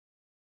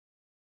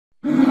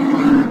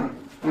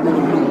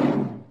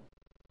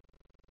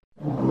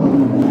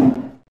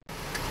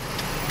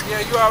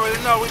Yeah, you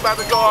already know we about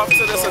to go off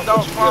to this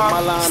adult prom.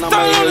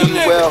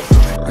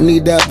 I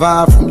need that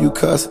vibe from you,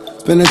 cuss.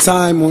 Spending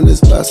time on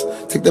this bus.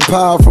 Take the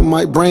power from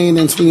my brain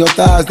and between your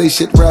thighs, they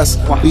shit rest.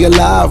 We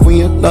alive,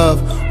 we in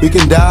love. We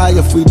can die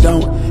if we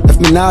don't. If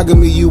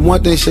monogamy you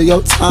want, then share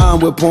your time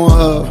with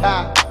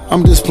Pornhub.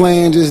 I'm just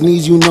playing, just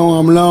need you know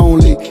I'm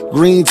lonely.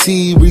 Green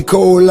tea,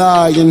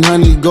 Ricola, and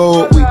honey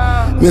gold. We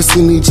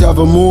missing each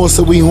other more,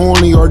 so we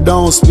horny or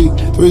don't speak.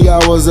 3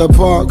 hours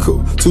apart,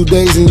 cool. 2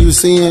 days and you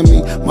seeing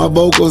me. My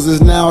vocals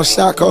is now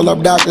shot, call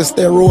up doctor,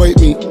 steroid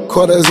me.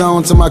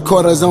 Cortisone to my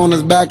cortisone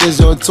is back as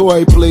your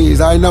toy, please.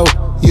 I know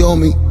you owe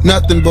me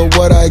nothing but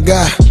what I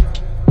got.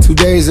 2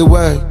 days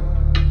away,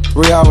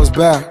 3 hours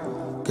back.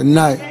 Good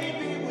night.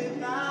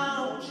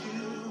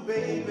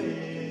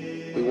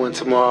 We went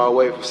tomorrow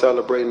away from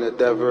celebrating that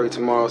very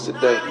tomorrow's the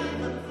day.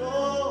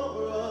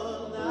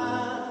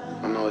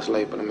 I know it's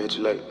late, but I made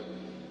you late.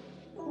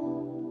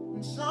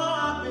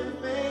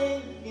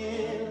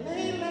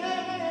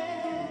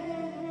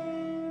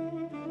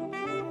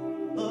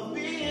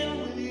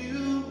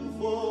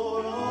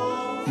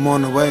 I'm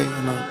on the way,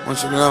 and I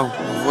want you to know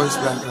my voice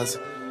back. I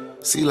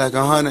see like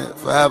 100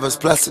 forever's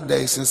plus a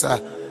day since I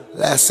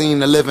last seen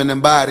the living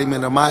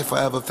embodiment of my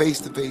forever face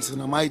to face,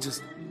 and I might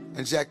just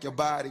inject your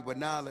body with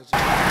knowledge.